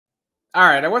All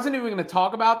right, I wasn't even going to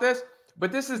talk about this,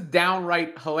 but this is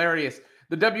downright hilarious.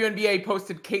 The WNBA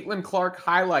posted Caitlin Clark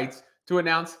highlights to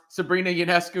announce Sabrina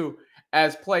Ionescu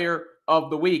as Player of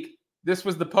the Week. This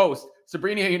was the post.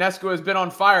 Sabrina Ionescu has been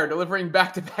on fire, delivering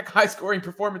back-to-back high-scoring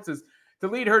performances to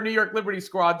lead her New York Liberty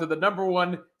squad to the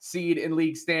 #1 seed in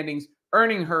league standings,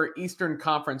 earning her Eastern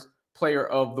Conference Player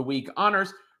of the Week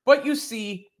honors. But you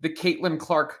see the Caitlin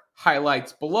Clark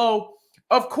highlights below.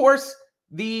 Of course,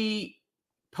 the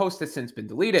post has since been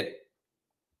deleted.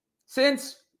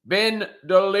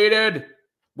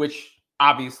 Which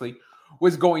obviously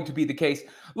was going to be the case.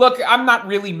 Look, I'm not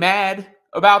really mad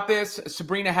about this.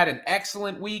 Sabrina had an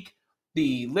excellent week.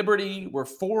 The Liberty were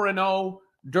 4-0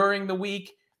 during the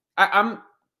week.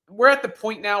 We're at the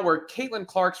point now where Caitlin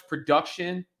Clark's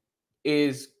production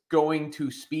is going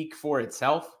to speak for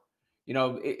itself. You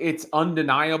know, it's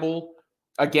undeniable.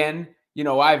 Again, you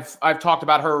know, I've talked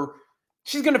about her.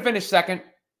 She's going to finish second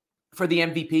for the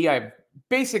MVP. I have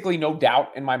basically no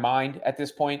doubt in my mind at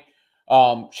this point.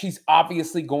 She's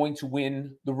obviously going to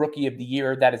win the Rookie of the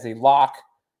Year. That is a lock.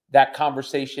 That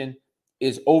conversation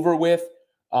is over with.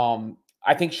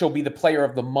 I think she'll be the Player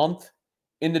of the Month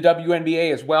in the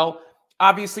WNBA as well.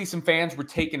 Obviously, some fans were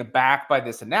taken aback by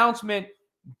this announcement,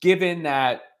 given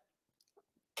that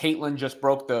Caitlin just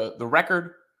broke the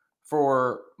record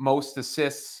for most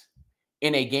assists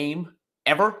in a game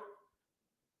ever.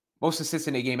 Most assists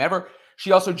in a game ever.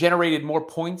 She also generated more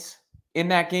points in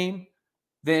that game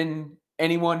than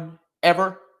anyone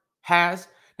ever has.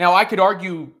 Now, I could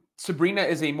argue Sabrina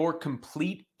is a more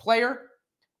complete player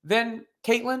than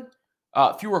Caitlin.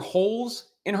 Fewer holes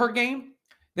in her game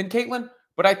than Caitlin.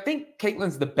 But I think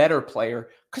Caitlin's the better player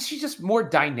because she's just more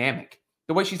dynamic.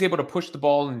 The way she's able to push the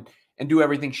ball and do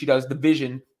everything she does, the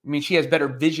vision. I mean, she has better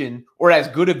vision or as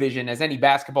good a vision as any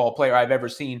basketball player I've ever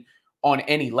seen on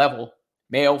any level.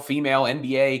 Male, female,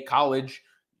 NBA, college,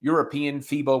 European,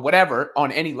 FIBA, whatever,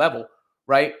 on any level,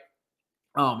 right?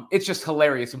 It's just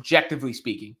hilarious, objectively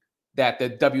speaking, that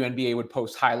the WNBA would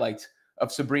post highlights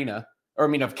of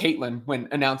of Caitlin when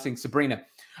announcing Sabrina.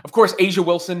 Of course, A'ja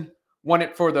Wilson won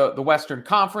it for the Western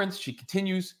Conference. She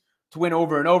continues to win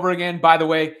over and over again. By the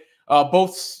way,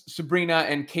 both Sabrina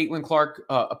and Caitlin Clark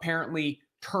apparently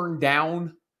turned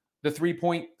down the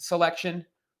three-point selection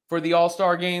for the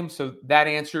All-Star game, so that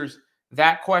answers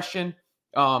that question.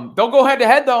 They'll go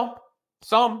head-to-head, though,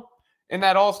 some in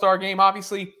that All-Star game.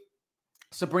 Obviously,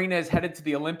 Sabrina is headed to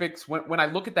the Olympics. When I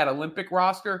look at that Olympic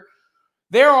roster,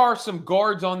 there are some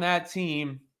guards on that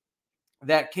team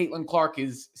that Caitlin Clark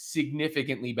is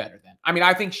significantly better than. I mean,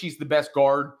 I think she's the best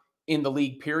guard in the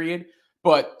league, period.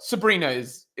 But Sabrina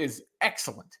is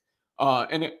excellent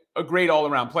and a great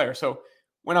all-around player. So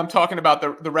when I'm talking about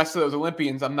the rest of those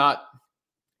Olympians, I'm not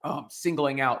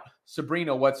singling out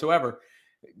Sabrina whatsoever.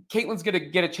 Caitlin's going to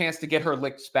get a chance to get her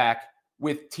licks back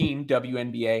with Team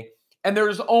WNBA. And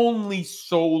there's only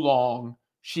so long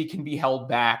she can be held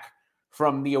back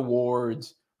from the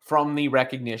awards, from the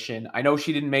recognition. I know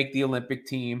she didn't make the Olympic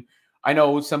team. I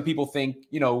know some people think,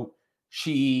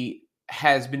 she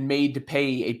has been made to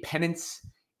pay a penance,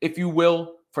 if you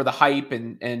will, for the hype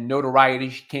and notoriety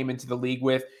she came into the league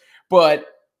with. But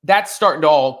that's starting to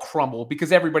all crumble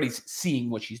because everybody's seeing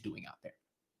what she's doing out there.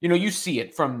 You see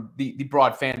it from the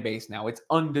broad fan base now. It's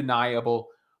undeniable.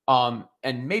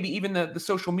 And maybe even the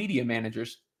social media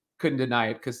managers couldn't deny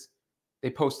it because they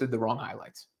posted the wrong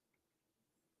highlights.